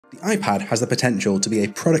The iPad has the potential to be a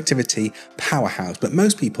productivity powerhouse, but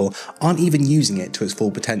most people aren't even using it to its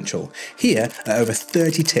full potential. Here are over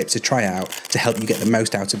 30 tips to try out to help you get the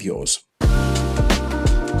most out of yours.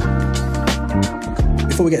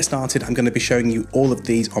 Before we get started, I'm going to be showing you all of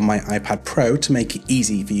these on my iPad Pro to make it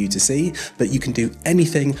easy for you to see, but you can do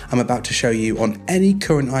anything I'm about to show you on any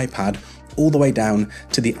current iPad, all the way down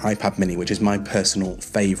to the iPad mini, which is my personal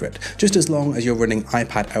favorite, just as long as you're running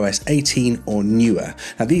iPad OS 18 or newer.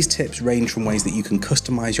 Now, these tips range from ways that you can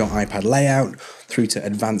customize your iPad layout through to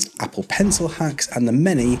advanced Apple Pencil hacks and the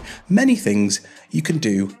many things you can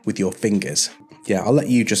do with your fingers. Yeah, I'll let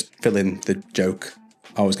you just fill in the joke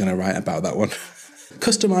I was going to write about that one.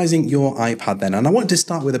 Customizing your iPad then, and I want to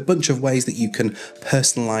start with a bunch of ways that you can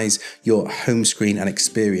personalize your home screen and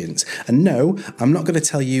experience. And no, I'm not going to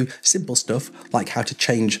tell you simple stuff like how to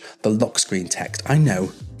change the lock screen text. I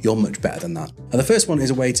know you're much better than that. Now, the first one is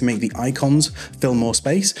a way to make the icons fill more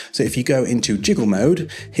space. So if you go into jiggle mode,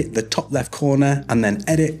 hit the top left corner and then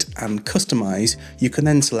edit and customize, you can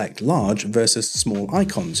then select large versus small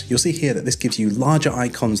icons. You'll see here that this gives you larger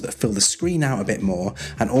icons that fill the screen out a bit more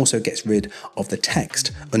and also gets rid of the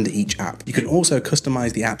text under each app. You can also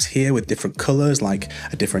customize the apps here with different colors, like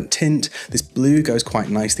a different tint. This blue goes quite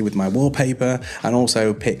nicely with my wallpaper, and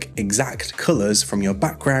also pick exact colors from your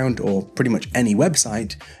background or pretty much any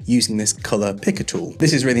website using this color picker tool.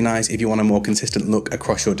 This is really nice if you want a more consistent look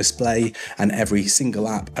across your display, and every single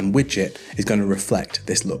app and widget is going to reflect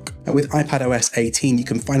this look. Now, with iPad OS 18, you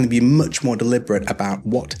can finally be much more deliberate about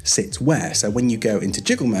what sits where. So when you go into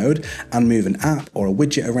jiggle mode and move an app or a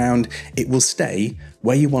widget around, it will stay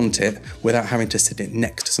where you want it without having to sit it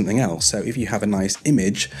next to something else. So if you have a nice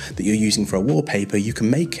image that you're using for a wallpaper, you can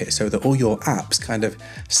make it so that all your apps kind of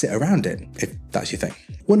sit around it, if that's your thing.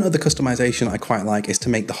 One other customization I quite like is to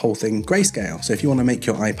make the whole thing grayscale. So if you want to make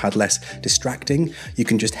your iPad less distracting, you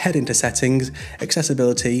can just head into settings,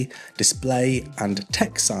 accessibility, display and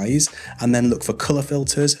text size, and then look for color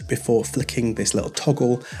filters before flicking this little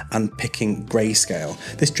toggle and picking grayscale.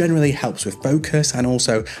 This generally helps with focus and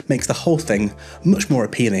also makes the whole thing much more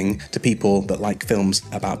appealing to people that like films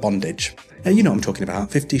about bondage. You know what I'm talking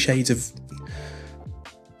about, 50 Shades of...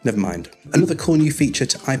 Never mind. Another cool new feature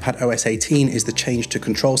to iPad OS 18 is the change to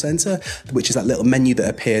control center, which is that little menu that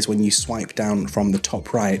appears when you swipe down from the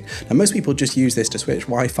top right. Now, most people just use this to switch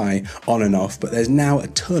Wi-Fi on and off, but there's now a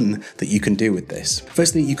ton that you can do with this.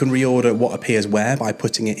 Firstly, you can reorder what appears where by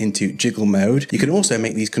putting it into jiggle mode. You can also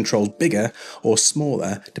make these controls bigger or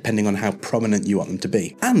smaller depending on how prominent you want them to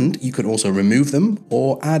be. And you can also remove them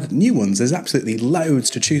or add new ones. There's absolutely loads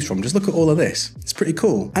to choose from. Just look at all of this. It's pretty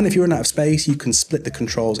cool. And if you run out of space, you can split the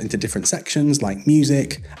controls into different sections like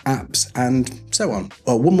music, apps, and so on.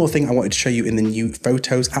 One more thing I wanted to show you in the new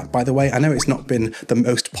Photos app, by the way. I know it's not been the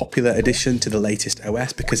most popular addition to the latest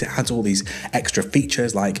OS because it adds all these extra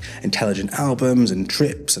features like intelligent albums and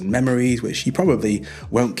trips and memories, which you probably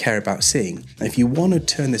won't care about seeing. And if you want to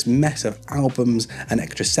turn this mess of albums and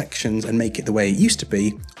extra sections and make it the way it used to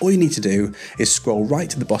be, all you need to do is scroll right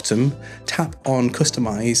to the bottom, tap on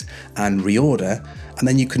Customize and Reorder, and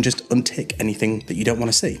then you can just untick anything that you don't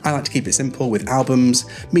want to see. I like to keep it simple with albums,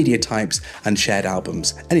 media types, and shared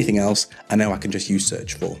albums. Anything else, I know I can just use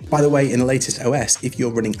search for. By the way, in the latest OS, if you're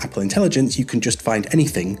running Apple Intelligence, you can just find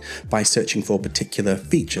anything by searching for particular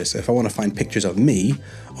features. So if I want to find pictures of me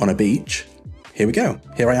on a beach, here we go.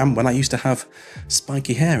 Here I am when I used to have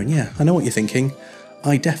spiky hair, and yeah, I know what you're thinking.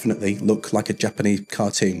 I definitely look like a Japanese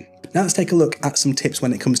cartoon. Now let's take a look at some tips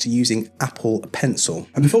when it comes to using Apple Pencil.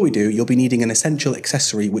 And before we do, you'll be needing an essential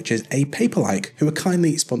accessory, which is a Paperlike, who are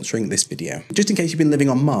kindly sponsoring this video. Just in case you've been living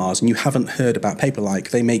on Mars and you haven't heard about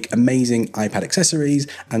Paperlike, they make amazing iPad accessories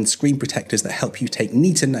and screen protectors that help you take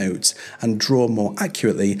neater notes and draw more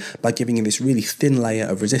accurately by giving you this really thin layer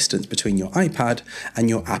of resistance between your iPad and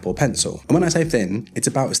your Apple Pencil. And when I say thin, it's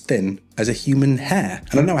about as thin as a human hair.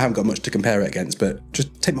 And I know I haven't got much to compare it against, but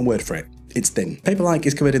just take my word for it. It's thin. Paperlike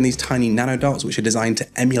is covered in these tiny nanodots, which are designed to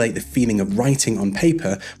emulate the feeling of writing on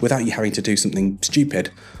paper without you having to do something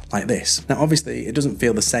stupid like this. Now, obviously, it doesn't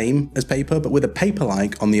feel the same as paper, but with a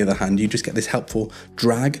Paperlike, on the other hand, you just get this helpful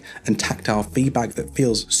drag and tactile feedback that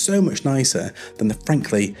feels so much nicer than the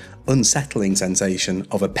frankly unsettling sensation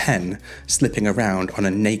of a pen slipping around on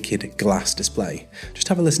a naked glass display. Just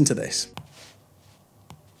have a listen to this.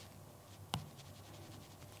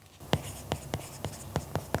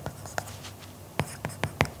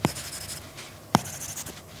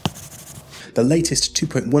 The latest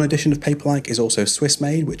 2.1 edition of Paperlike is also Swiss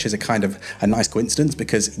made, which is a nice coincidence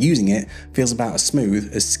because using it feels about as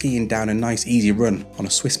smooth as skiing down a nice easy run on a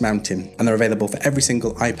Swiss mountain, and they're available for every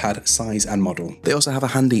single iPad size and model. They also have a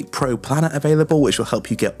handy Pro Planner available, which will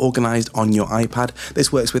help you get organized on your iPad.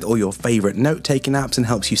 This works with all your favorite note-taking apps and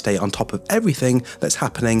helps you stay on top of everything that's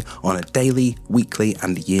happening on a daily, weekly,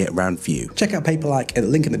 and year-round view. Check out Paperlike at the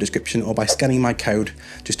link in the description or by scanning my code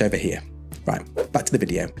just over here. Right, back to the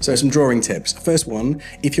video. So some drawing tips. First one,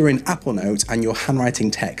 if you're in Apple Notes and you're handwriting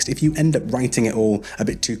text, if you end up writing it all a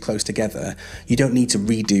bit too close together, you don't need to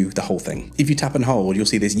redo the whole thing. If you tap and hold, you'll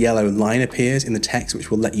see this yellow line appears in the text, which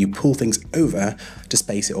will let you pull things over to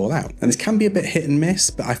space it all out. And this can be a bit hit and miss,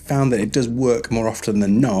 but I found that it does work more often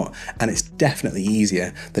than not, and it's definitely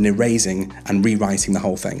easier than erasing and rewriting the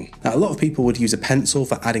whole thing. Now, a lot of people would use a pencil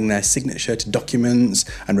for adding their signature to documents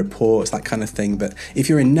and reports, that kind of thing, but if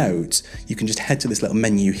you're in Notes, you can just head to this little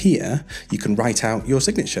menu here. You can write out your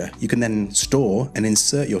signature. You can then store and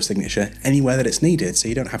insert your signature anywhere that it's needed, so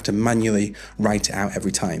you don't have to manually write it out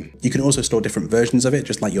every time. You can also store different versions of it,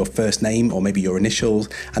 just like your first name or maybe your initials,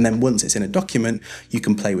 and then once it's in a document, you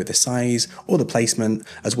can play with the size or the placement,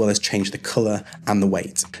 as well as change the color and the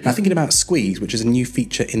weight. Now, thinking about Squeeze, which is a new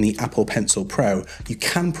feature in the Apple Pencil Pro, you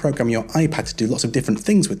can program your iPad to do lots of different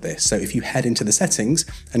things with this. So if you head into the settings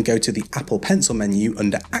and go to the Apple Pencil menu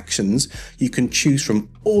under Actions, you can choose from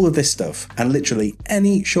all of this stuff and literally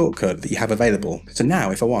any shortcut that you have available. So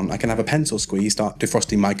now if I want, I can have a pencil squeeze start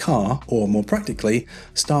defrosting my car, or more practically,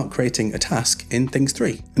 start creating a task in Things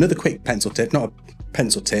 3. Another quick pencil tip, not a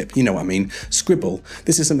pencil tip, you know what I mean, Scribble.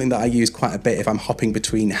 This is something that I use quite a bit if I'm hopping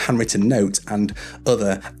between handwritten notes and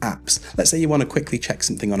other apps. Let's say you want to quickly check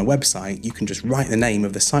something on a website, you can just write the name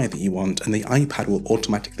of the site that you want and the iPad will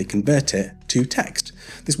automatically convert it to text.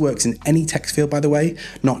 This works in any text field, by the way,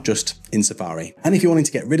 not just in Safari. And if you're wanting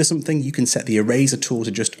to get rid of something, you can set the eraser tool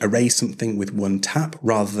to just erase something with one tap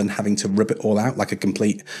rather than having to rub it all out like a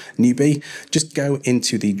complete newbie. Just go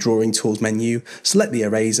into the drawing tools menu, select the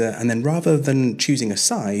eraser, and then rather than choosing a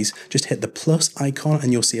size, just hit the plus icon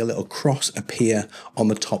and you'll see a little cross appear on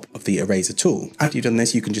the top of the eraser tool. After you've done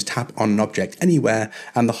this, you can just tap on an object anywhere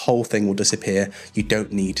and the whole thing will disappear. You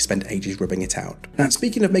don't need to spend ages rubbing it out. Now,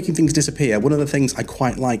 speaking of making things disappear, one of the things I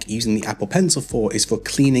quite like using the Apple Pencil for is for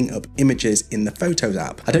cleaning up images in the Photos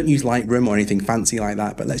app. I don't use Lightroom or anything fancy like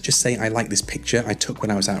that, but let's just say I like this picture I took when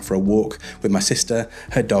I was out for a walk with my sister,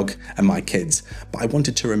 her dog, and my kids, but I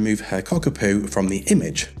wanted to remove her cockapoo from the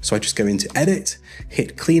image. So I just go into Edit,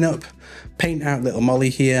 hit Clean Up, paint out little Molly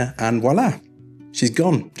here, and voila, she's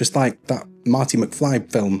gone, just like that Marty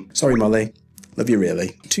McFly film. Sorry, Molly. Love you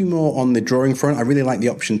really. Two more on the drawing front. I really like the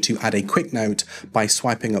option to add a quick note by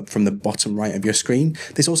swiping up from the bottom right of your screen.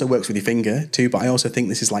 This also works with your finger too, but I also think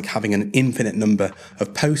this is like having an infinite number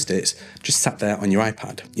of post-its just sat there on your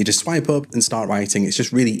iPad. You just swipe up and start writing. It's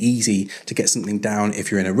just really easy to get something down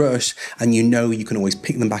if you're in a rush, and you know you can always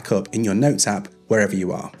pick them back up in your Notes app wherever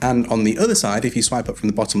you are. And on the other side, if you swipe up from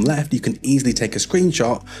the bottom left, you can easily take a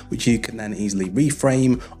screenshot, which you can then easily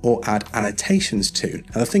reframe or add annotations to.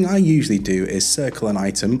 Now, the thing I usually do is circle an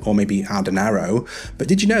item or maybe add an arrow, but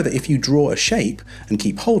did you know that if you draw a shape and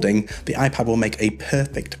keep holding, the iPad will make a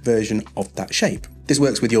perfect version of that shape? This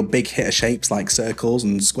works with your big hitter shapes like circles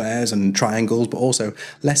and squares and triangles, but also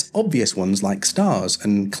less obvious ones like stars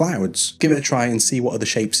and clouds. Give it a try and see what other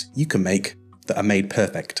shapes you can make that are made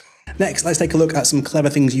perfect. Next, let's take a look at some clever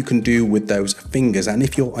things you can do with those fingers. And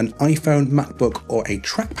if you're an iPhone, MacBook, or a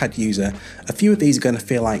trackpad user, a few of these are going to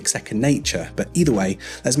feel like second nature, but either way,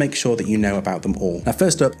 let's make sure that you know about them all. Now,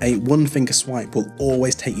 first up, a one finger swipe will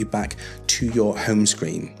always take you back to your home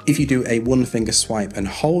screen. If you do a one finger swipe and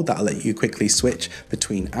hold, that'll let you quickly switch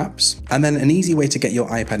between apps. And then an easy way to get your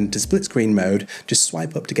iPad into split screen mode, just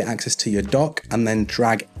swipe up to get access to your dock and then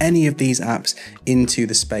drag any of these apps into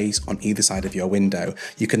the space on either side of your window.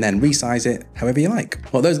 You can then resize it however you like.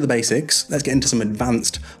 Well, those are the basics. Let's get into some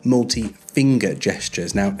advanced multi-finger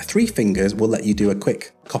gestures. Now, 3 fingers will let you do a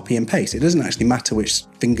quick copy and paste. It doesn't actually matter which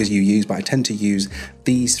fingers you use, but I tend to use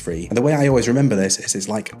these 3. And the way I always remember this is it's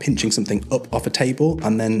like pinching something up off a table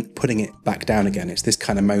and then putting it back down again. It's this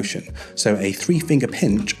kind of motion. So a 3-finger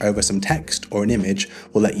pinch over some text or an image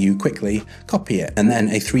will let you quickly copy it. And then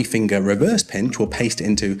a 3-finger reverse pinch will paste it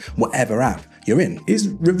into whatever app you're in. Is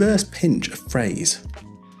reverse pinch a phrase?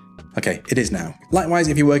 Okay, it is now. Likewise,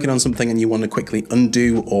 if you're working on something and you want to quickly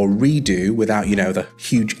undo or redo without, the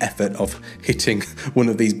huge effort of hitting one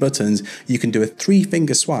of these buttons, you can do a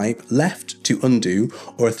 3-finger swipe left to undo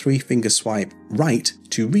or a 3-finger swipe right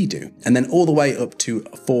to redo. And then all the way up to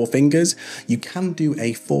 4 fingers, you can do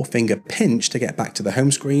a 4-finger pinch to get back to the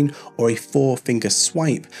home screen or a 4-finger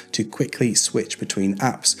swipe to quickly switch between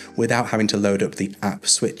apps without having to load up the app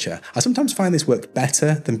switcher. I sometimes find this works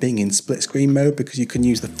better than being in split screen mode because you can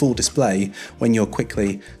use the full display when you're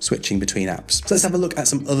quickly switching between apps. So let's have a look at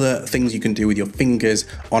some other things you can do with your fingers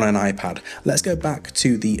on an iPad. Let's go back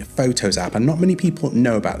to the Photos app, and not many people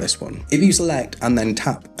know about this one. If you select and then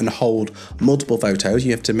tap and hold multiple photos,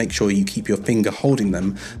 you have to make sure you keep your finger holding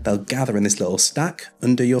them. They'll gather in this little stack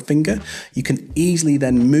under your finger. You can easily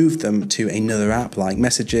then move them to another app like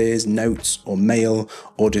Messages, Notes, or Mail,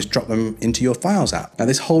 or just drop them into your Files app. Now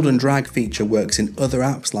this hold and drag feature works in other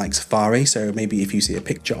apps like Safari, so maybe if you see a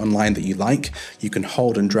picture online that you like, you can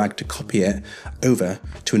hold and drag to copy it over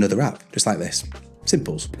to another app, just like this.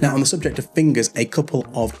 Simples. Now on the subject of fingers, a couple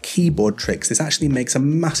of keyboard tricks. This actually makes a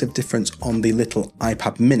massive difference on the little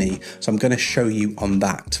iPad mini, so I'm going to show you on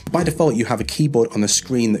that. By default, you have a keyboard on the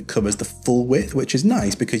screen that covers the full width, which is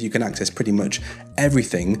nice because you can access pretty much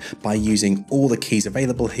everything by using all the keys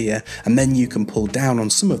available here, and then you can pull down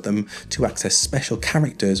on some of them to access special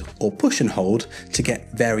characters or push and hold to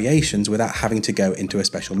get variations without having to go into a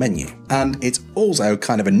special menu. And it's also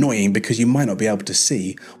kind of annoying because you might not be able to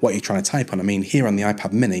see what you're trying to type on. I mean, here on the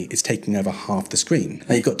iPad mini, it's taking over half the screen.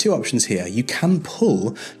 Now you've got 2 options here. You can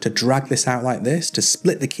pull to drag this out like this to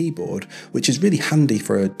split the keyboard, which is really handy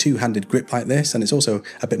for a 2-handed grip like this, and it's also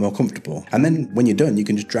a bit more comfortable. And then when you're done, you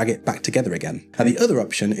can just drag it back together again. Now the other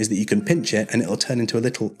option is that you can pinch it and it'll turn into a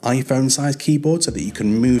little iPhone-sized keyboard so that you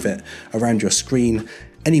can move it around your screen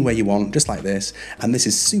anywhere you want, just like this. And this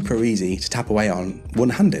is super easy to tap away on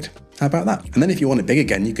one-handed. How about that? And then if you want it big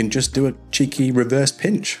again, you can just do a cheeky reverse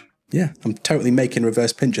pinch. Yeah, I'm totally making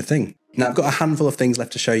reverse pinch a thing. Now I've got a handful of things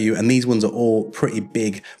left to show you, and these ones are all pretty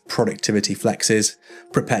big productivity flexes.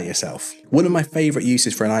 Prepare yourself. One of my favorite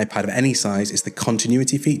uses for an iPad of any size is the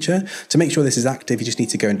continuity feature. To make sure this is active, you just need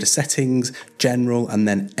to go into settings, general, and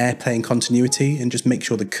then airplane continuity, and just make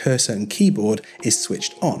sure the cursor and keyboard is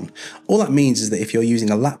switched on. All that means is that if you're using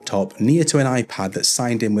a laptop near to an iPad that's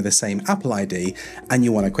signed in with the same Apple ID, and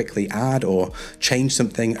you want to quickly add or change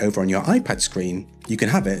something over on your iPad screen, you can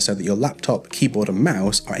have it so that your laptop, keyboard, and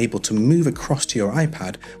mouse are able to move across to your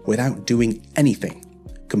iPad without doing anything,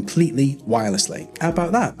 completely wirelessly. How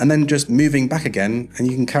about that? And then just moving back again and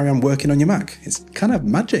you can carry on working on your Mac. It's kind of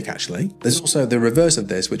magic actually. There's also the reverse of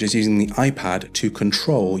this, which is using the iPad to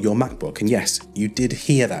control your MacBook. And yes, you did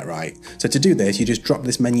hear that right. So to do this, you just drop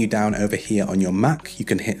this menu down over here on your Mac. You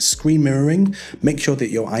can hit screen mirroring, make sure that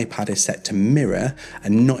your iPad is set to mirror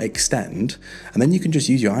and not extend. And then you can just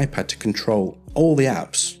use your iPad to control all the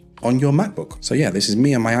apps on your MacBook. So yeah, this is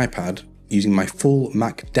me on my iPad using my full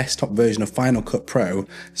Mac desktop version of Final Cut Pro,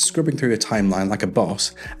 scrubbing through a timeline like a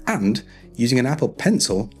boss, and using an Apple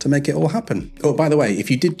Pencil to make it all happen. Oh, by the way, if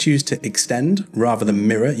you did choose to extend rather than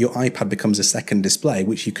mirror, your iPad becomes a second display,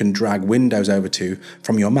 which you can drag windows over to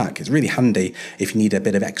from your Mac. It's really handy if you need a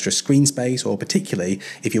bit of extra screen space, or particularly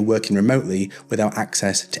if you're working remotely without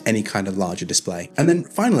access to any kind of larger display. And then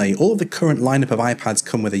finally, all of the current lineup of iPads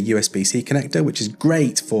come with a USB-C connector, which is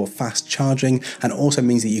great for fast charging and also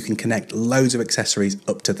means that you can connect loads of accessories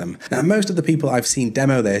up to them. Now, most of the people I've seen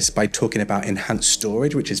demo this by talking about enhanced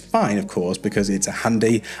storage, which is fine, of course, because it's a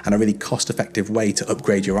handy and a really cost-effective way to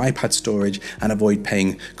upgrade your iPad storage and avoid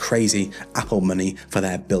paying crazy Apple money for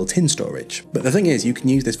their built-in storage. But the thing is, you can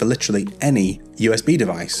use this for literally any USB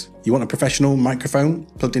device. You want a professional microphone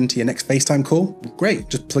plugged into your next FaceTime call? Great,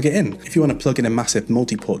 just plug it in. If you want to plug in a massive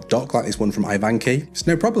multi-port dock like this one from Ivanki, it's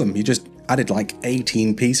no problem. You just added like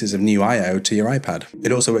 18 pieces of new I/O to your iPad.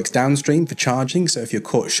 It also works downstream for charging, so if you're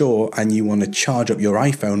caught short and you want to charge up your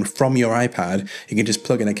iPhone from your iPad, you can just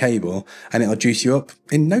plug in a cable and it'll juice you up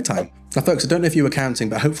in no time. Now folks, I don't know if you were counting,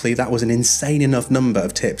 but hopefully that was an insane enough number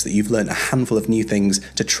of tips that you've learned a handful of new things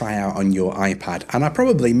to try out on your iPad. And I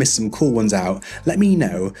probably missed some cool ones out. Let me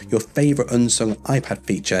know your favorite unsung iPad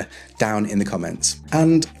feature down in the comments.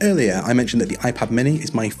 And earlier I mentioned that the iPad mini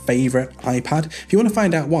is my favorite iPad. If you want to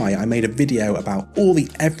find out why, I made a video about all the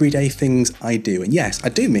everyday things I do. And yes, I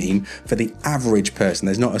do mean for the average person.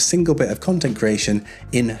 There's not a single bit of content creation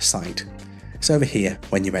in sight. It's over here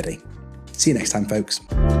when you're ready. See you next time, folks.